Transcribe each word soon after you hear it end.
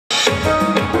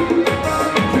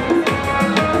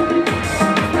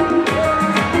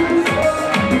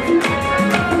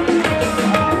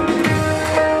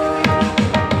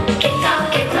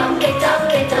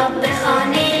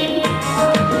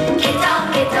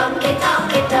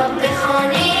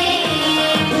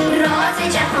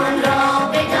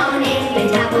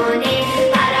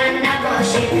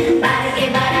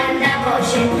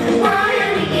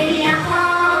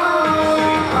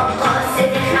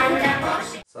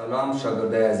سلام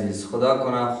شاگردای عزیز، خدا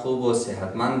کنه خوب و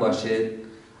صحتمند باشید.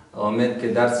 امید که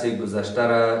درس گذشته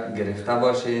را گرفته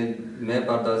باشید.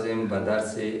 میپردازیم به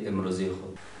درس امروزی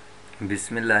خود.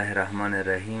 بسم الله الرحمن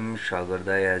الرحیم.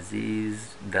 شاگردای عزیز،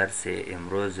 درس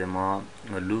امروز ما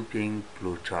لوپینگ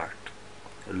فلوچارت.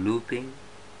 لوپینگ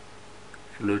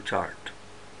فلوچارت.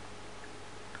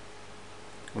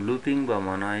 لوپینگ با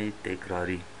معنای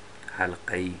تکراری،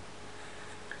 حلقه‌ای.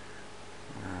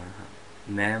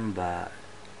 میم با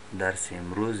درس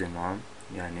امروز ما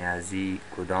یعنی از این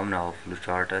کدام نوع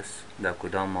فلوچارت است، در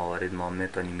کدام موارد ما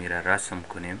میتونیم میره رسم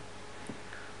کنیم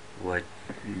و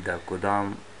در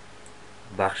کدام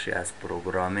بخشی از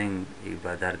پروگرامینگ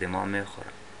به درد ما میخوره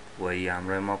و این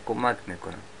امر ما کمک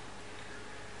میکنه.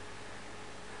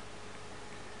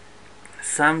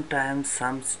 Sometimes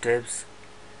some steps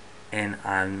in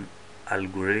an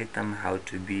algorithm have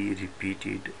to be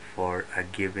repeated for a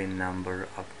given number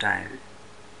of times.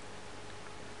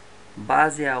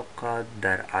 بعضی اوقات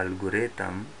در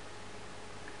الگوریتم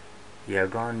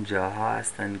یگان جاها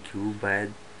هستند که او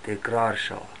باید تکرار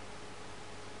شود.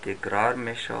 تکرار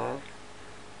می شود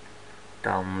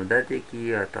تا مدتی که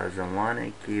یا تا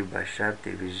زمانی که به شرط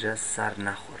ویژه سر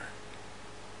نخورد.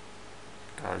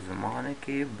 تا زمانی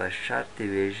که به شرط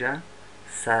ویژه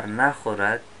سر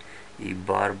نخورد ای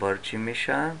بار بار چی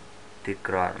میشه؟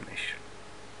 تکرار میشه.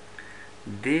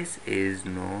 This is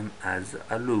known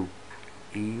as a loop.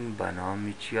 این به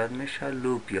نام چی یاد میشه؟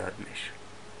 لوپ یاد میشه.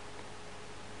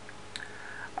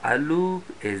 A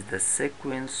loop is the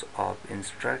sequence of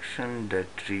instructions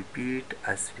that repeat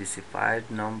a specified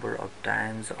number of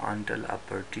times until a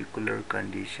particular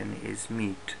condition is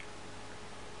met.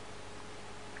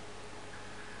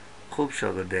 خوب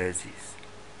شاگرد عزیز،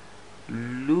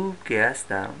 لوپ که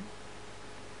هستم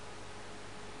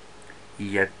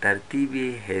یک ترتیب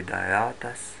هدایات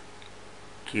است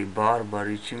که بار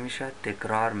بار چی میشه؟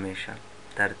 تکرار میشه.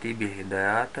 ترتیب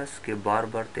هدایات است که بار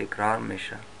بار تکرار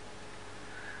میشه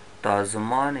تا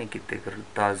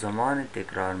زمانی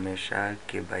تکرار میشه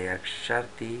که به یک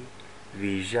شرطی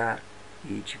ویژه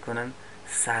ای چی کنن؟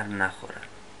 سر نخورن.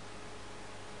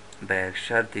 به یک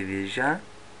شرط ویژه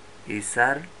ای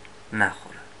سر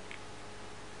نخورن.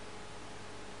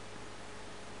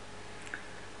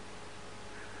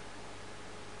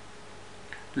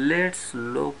 Let's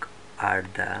look at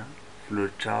the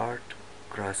flowchart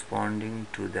corresponding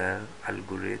to the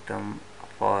algorithm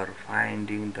for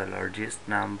finding the largest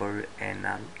number in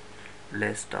a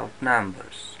list of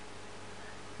numbers.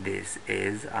 This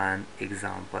is an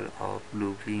example of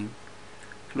looping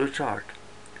flowchart.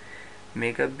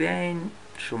 میگه بیاین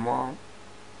شما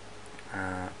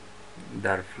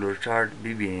در فلوچارت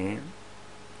ببینید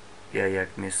یا یک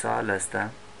مثال است در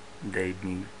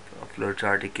این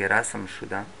فلوچارتی که رسم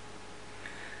شده.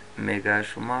 میگه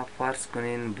شما فرض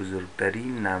کنین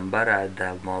بزرگترین نمبر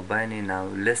در مابین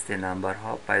لیست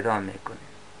نمبرها پیدا میکنین.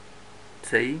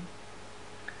 صحیح؟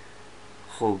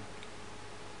 خوب،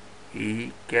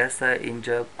 این کسا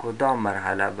اینجا کدام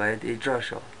مرحله باید اجرا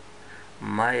شد؟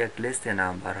 ما یک لیست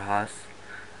نمبر هست،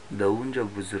 در اونجا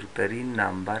بزرگترین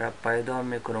نمبر پیدا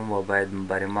میکنم و باید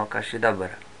برای ما کشیده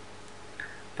بره.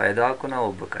 پیدا کنه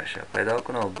و بکشه، پیدا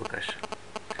کنه و بکشه.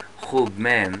 خوب،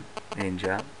 میم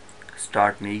اینجا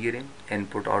start میگیریم،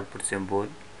 input output symbol،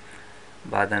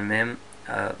 بعدا میم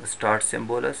start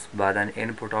symbol است، بعدا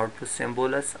input output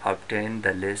symbol است، obtain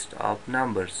the list of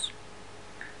numbers.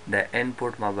 در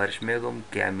input ما برش میگم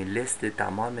که همی لیست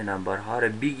تمام نمبرها را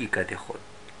بگی کت خود.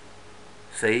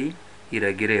 صحیح؟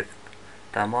 ایره گرفت،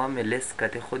 تمام لیست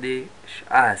کت خودش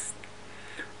است.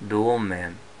 دوم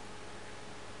میم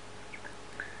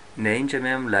نه اینجا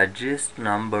میم largest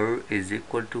number is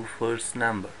equal to first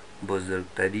number.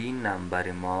 بزرگترین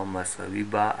نمبر ما مساوی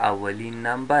با اولین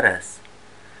نمبر است.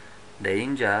 در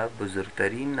اینجا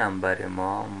بزرگترین نمبر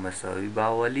ما مساوی با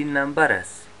اولین نمبر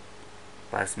است.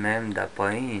 پس میم در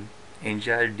پایین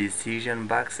اینجا decision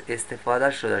box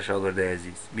استفاده شده شاگرد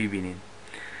عزیز. ببینید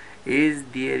is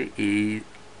there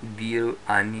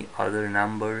any other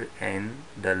number in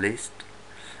the list.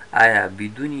 آیا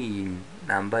بدون این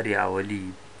نمبر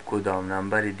اولی کدام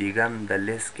نمبر دیگر در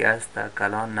لیست که است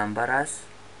کلان نمبر است؟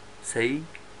 صحیح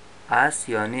است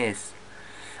یا نیست؟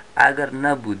 اگر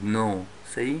نبود نو،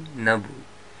 صحیح نبود.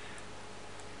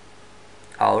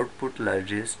 output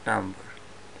largest number،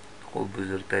 خب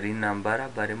بزرگترین نمبر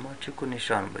برای ما چه کو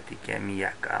نشان بده که همین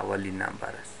یک اولین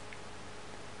نمبر است.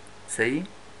 صحیح.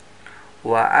 و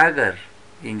اگر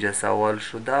اینجا سوال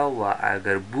شده و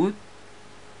اگر بود،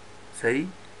 صحیح،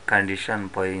 کاندیشن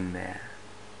پایین میه.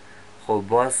 خب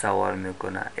باز سوال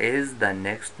میکنه is the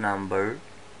next number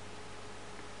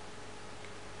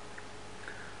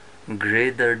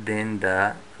greater than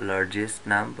the largest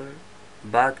number.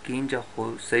 بعد که اینجا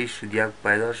خب صحیح شد، یک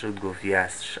پیدا شد، گفت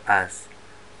yes است.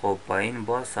 خب پایین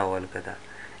باز سوال کرده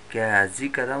که از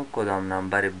این کدام کدام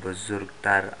نمبر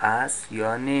بزرگتر است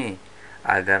یا نه.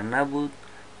 اگر نبود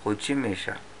خود چی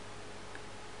میشه؟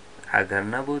 اگر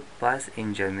نبود پس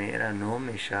اینجا میره 9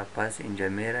 میشه، پس اینجا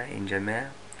میره اینجا میره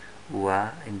و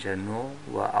اینجا 9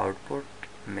 و آوتپوت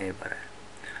میبره.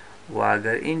 و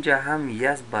اگر اینجا هم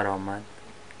یس برآمد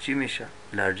چی میشه؟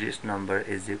 largest number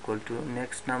is equal to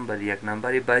next number، یک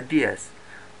نمبر بعدی است.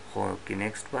 خب که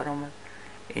next برآمد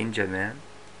اینجا میره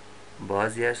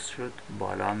باز یس شد،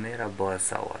 بالا میره باز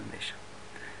سوال میشه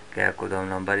که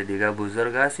کدام نمبر دیگه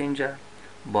بزرگ است. اینجا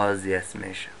باز یس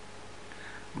میشه،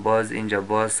 باز اینجا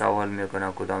باز سوال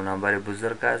میکنه کدام نمبر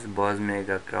بزرگ است، باز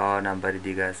میگه که نمبر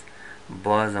دیگه است،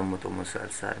 باز هم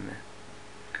مسلسل می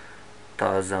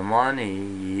تا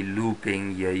زمانی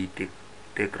لوپینگ یا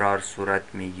تکرار صورت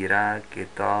میگیره که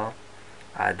تا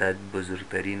عدد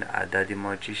بزرگترین عدد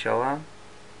ما چی شوه؟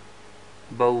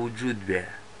 با وجود بیه.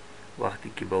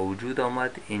 وقتی که با وجود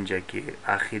آمد، اینجا که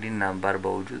آخرین نمبر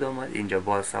با وجود آمد، اینجا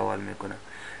باز سوال میکنه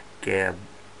که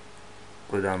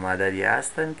کدام عددی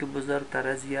هستن که بزرگتر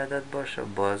از این عدد باشه.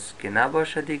 باز که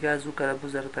نباشه دیگه از او که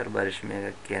بزرگتر، برش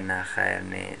میگه که نه خیر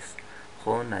نیست.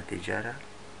 خب نتیجه را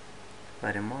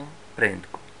برای ما پرینت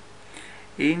کن.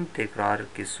 این تکرار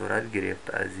که صورت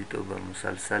گرفت از این تو به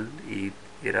مسلسل،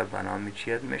 ایره به نام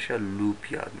چی یاد میشه؟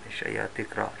 لوپ یاد میشه یا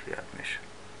تکرار یاد میشه.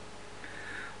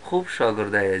 خوب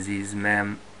شاگرده عزیز،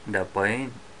 من در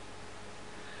پایین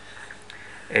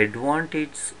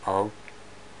advantages of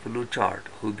flowchart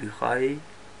خوبی خواهی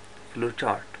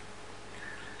flowchart.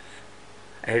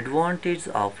 advantages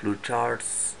of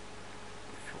flowcharts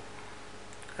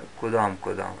کدام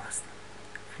است؟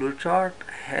 flowchart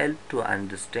help to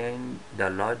understand the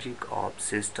logic of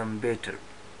system better.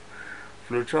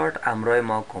 flowchart امرای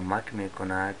ما کمک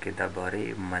میکنه که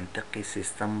درباره منطق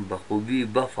سیستم به خوبی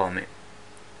بفهمیم.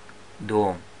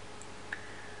 دوم،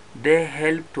 they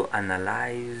help to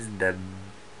analyze the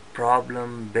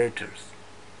problem better.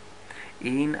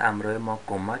 این امرای ما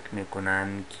کمک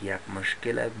میکنن که یک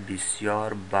مشکل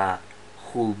بسیار با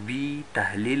خوبی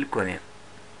تحلیل کنیم.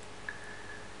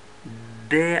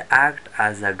 They act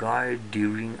as a guide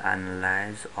during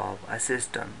analysis of a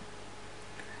system.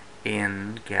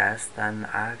 این که هستن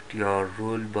act یا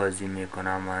رول بازی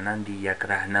میکنن مانند یک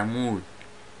راهنمود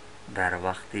در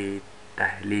وقت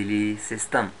تحلیل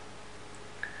سیستم.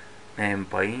 این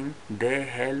پایین they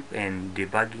help in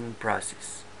debugging process.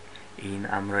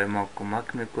 این امرای ما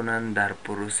کمک میکنن در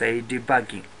پروسه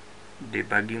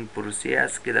دیباگینگ پروسه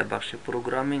است که در بخش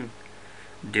پروگرامینگ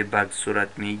دیباگ صورت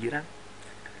میگیره.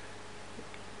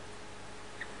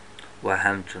 و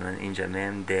همچنان اینجا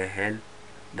میم they help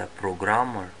the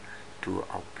programmer to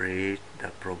operate the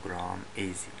program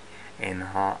easy.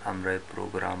 اینها امرای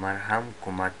پروگرامر هم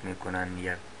کمک میکنن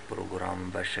یک پروگرام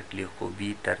به شکل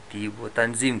خوبی ترتیب و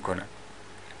تنظیم کنن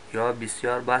یا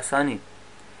بسیار باسانی.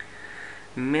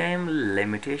 میم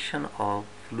limitation of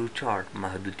flowchart،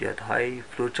 محدودیت های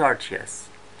flowchart چی است؟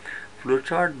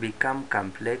 flowchart become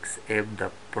complex if the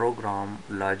program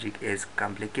logic is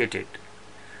complicated.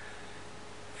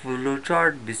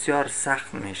 flowchart بسیار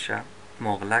سخت میشه،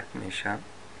 مغلق میشه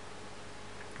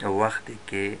وقتی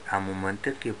که همون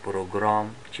منطقی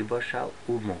پروگرام چی باشه؟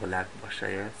 او مغلق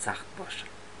باشه یا سخت باشه.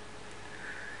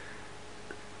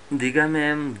 دیگه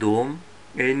میم دوم،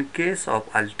 in case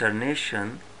of alternation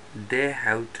they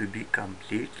have to be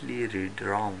completely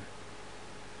redrawn.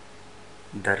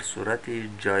 در صورت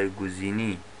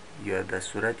جایگزینی یا در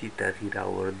صورت تغییر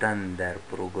آوردن در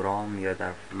پروگرام یا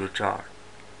در فلوچارت،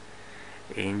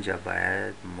 اینجا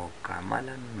باید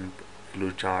مکملا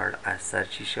فلوچارت از سر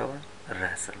چی شود؟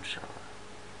 رسم شود.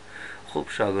 خوب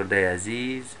شاگرده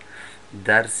عزیز،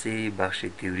 درس بخش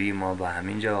تئوری ما به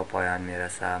همینجا و پایان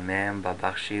میرسه. میم به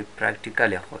بخش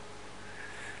پرکتیکل خود،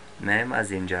 میم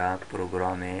از اینجا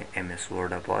پروگرام MS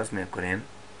Word باز میکنیم،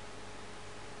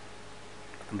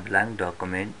 بلانک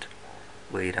داکومنت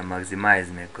و ایره ماکسیمایز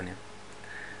میکنیم.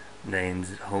 در این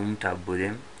هوم تاب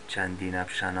بودیم، چندین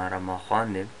اپشن ها را ما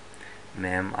خواندیم.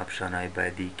 میم اپشن های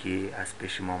بعدی که از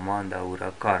پیش ما مانده او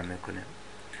را کار میکنیم.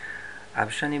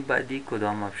 اپشن بعدی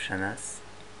کدام اپشن است؟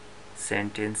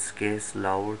 sentence case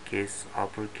lower case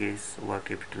upper case و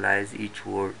capitalize each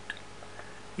word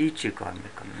این چی کار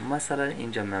میکنم؟ مثلا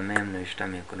اینجا من نوشته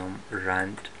میکنم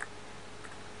rand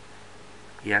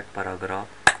یک پاراگراف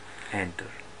انتر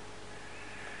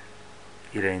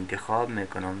ایره انتخاب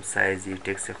میکنم سایزی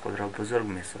تکست خود را بزرگ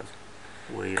میسازم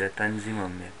و ایره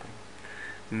تنظیمم میکنم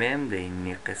میم در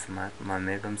این قسمت من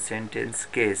میگم سنتنس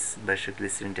کیس به شکل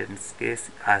سنتنس کیس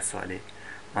اصاله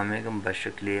من میگم به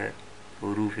شکل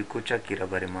حروف کوچکی را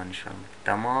برای ما نشان بده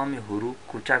تمام حروف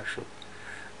کوچک شد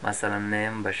مثلا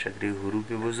میم به شکل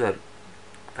حروف بزرگ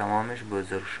تمامش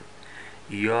بزرگ شد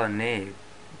یا نه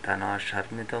تنها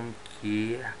شرط میدم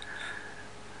که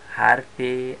حرف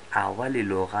اول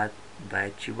لغت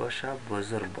باید چی باشه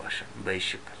بزرگ باشه به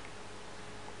شکل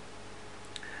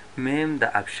میم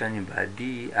در اپشن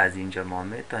بعدی از اینجا ما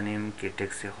میتونیم که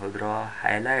تکست خود را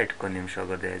هایلایت کنیم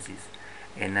شاگرد عزیز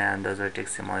این اندازه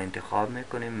تکست ما انتخاب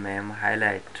میکنیم میم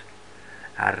هایلایت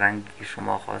هر رنگی که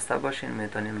شما خواسته باشین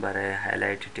میتونیم برای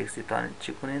هایلایت تکستتان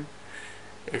چی کنین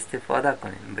استفاده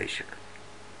کنیم به شکل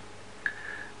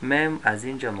میم از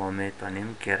اینجا ما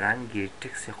میتونیم که رنگ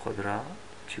تکست خود را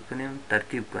چی کنیم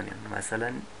ترتیب کنیم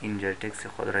مثلا اینجا تکست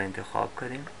خود را انتخاب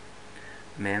کنیم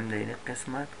میم در این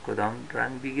قسمت کدام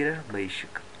رنگ بگیره به این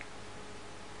شکل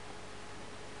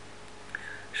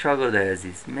شاگرد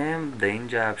عزیز میم در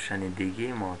اینجا اپشن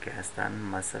دیگه ما که هستن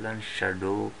مثلا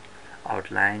شادو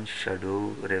outline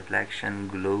شادو ریفلکشن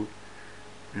گلو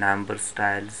نمبر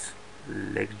ستایلز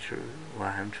لکچر و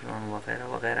همچنان و غیره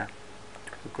و غیره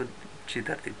چی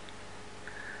ترتیب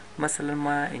مثلا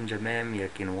ما اینجا میم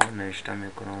یک عنوان نوشته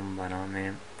میکنم به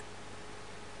نام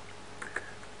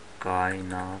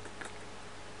کائنات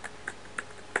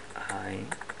های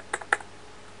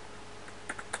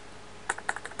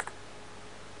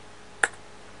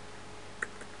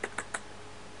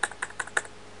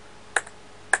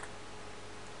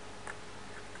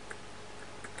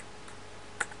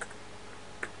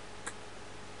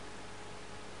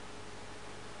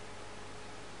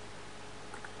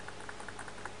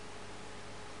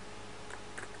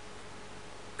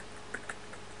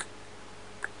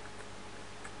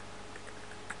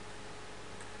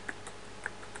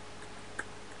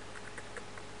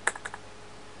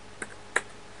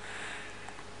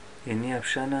یعنی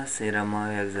اپشن است ایره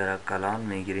ما یک ذره کلان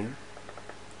میگیریم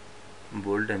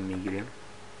بولد میگیریم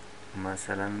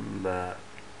مثلا با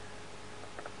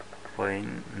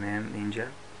پایین میم اینجا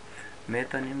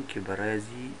میتونیم که برای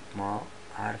ازی ما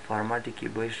هر فرماتی که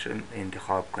باش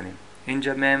انتخاب کنیم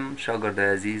اینجا میم شاگرد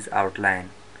عزیز اوتلاین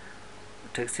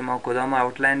تکست ما کدام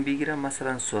اوتلاین بگیرم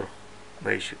مثلا سرخ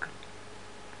به شکل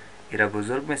ایره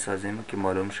بزرگ میسازیم که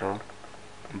معلوم شو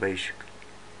به شکل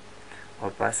و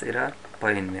پس ایره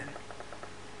پایین میره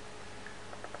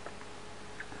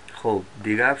خب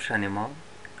دیگه اپشن ما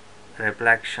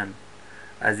ریفلکشن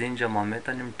از اینجا ما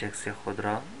میتونیم تکست خود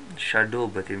را شادو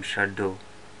بدیم شادو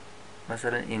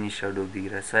مثلا این شادو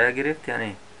بگیره سایه گرفت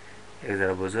یعنی یک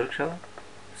ذره بزرگ شد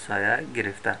سایه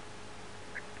گرفته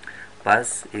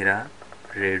پس ایره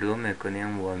ریدو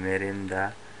میکنیم و میریم در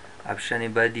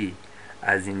اپشن بعدی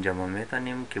از اینجا ما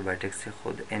میتونیم که با تکست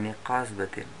خود انعکاس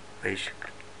بدیم به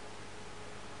شکل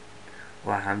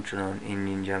و همچنان این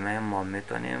اینجا ما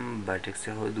میتونیم با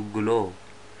تکست خود گلو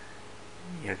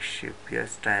یک شیپ یا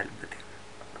ستایل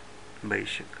بدیم به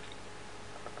شکل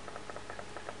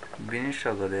بینید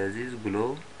شاگرد عزیز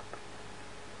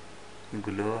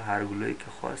گلو هر گلویی که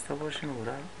خواسته باشین او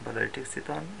را برای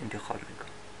تکستتان انتخاب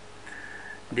میکنم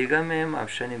دیگه میم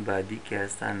اپشن بعدی که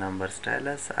هستن نمبر ستایل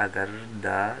است اگر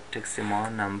در تکست ما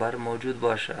نمبر موجود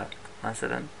باشه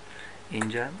مثلا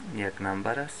اینجا یک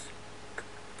نمبر است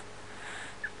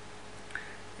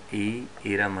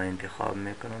ایره ما انتخاب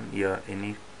میکنم یا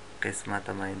اینی قسمت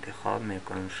ما انتخاب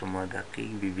میکنم شما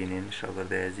دقیق ببینین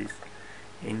شاگرد عزیز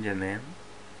اینجا میم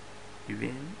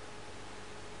ببین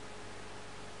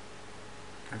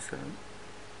مثلا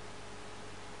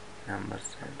نمبر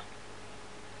ستایل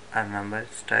هر نمبر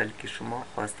ستایل که شما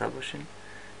خواسته باشین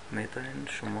میتونین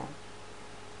شما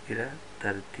ایره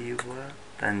ترتیب و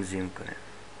تنظیم کنین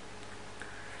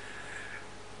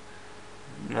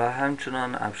و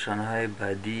همچنان اپشن های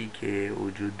بعدی که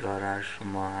وجود داره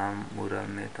شما هم او را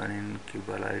میتونین که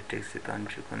بالای تکستتان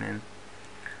چی کنین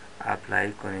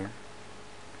اپلای کنین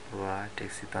و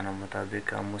تکستتان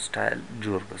مطابق هم ستایل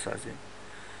جور بسازین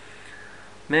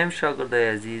میم شاگرد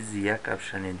عزیز یک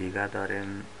اپشن دیگه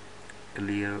داریم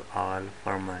clear all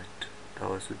format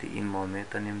توسط این ما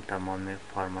میتونیم تمام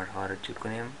فرمت ها را چی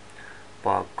کنیم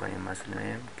پاک کنیم مثلا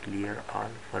clear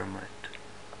all format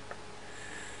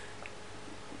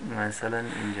مثلا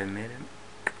اینجا میریم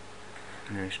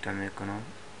نوشته میکنم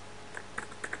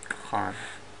خان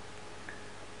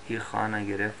این خانه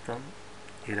گرفتم،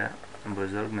 ایره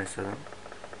بزرگ میسازم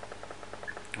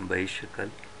به این شکل.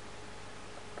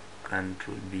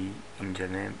 کنترل بی، اینجا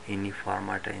میم اینی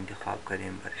فرمت انتخاب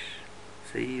کردیم برش،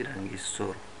 صحیح رنگی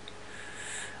سرخ.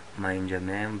 ما اینجا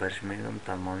میم برش میگم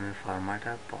تمام فرمت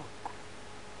پاک کن.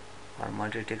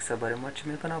 فرمت تکست برای ما چی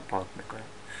میکنه؟ پاک میکنه.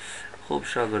 خوب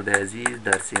شاگرد عزیز،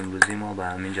 درس امروزی ما به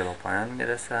همینجا به پایان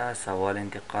میرسه. سوال،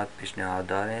 انتقاد، پیشنهاد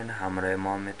دارین، همراه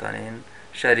ما میتونین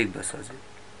شریک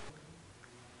بسازید.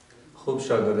 خوب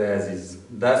شاگرد عزیز،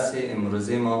 درس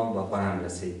امروزی ما به پایان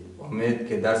رسید. امید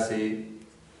که درس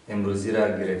امروزی را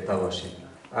گرفته باشید.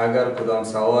 اگر کدام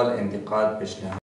سوال، انتقاد، پیشنهاد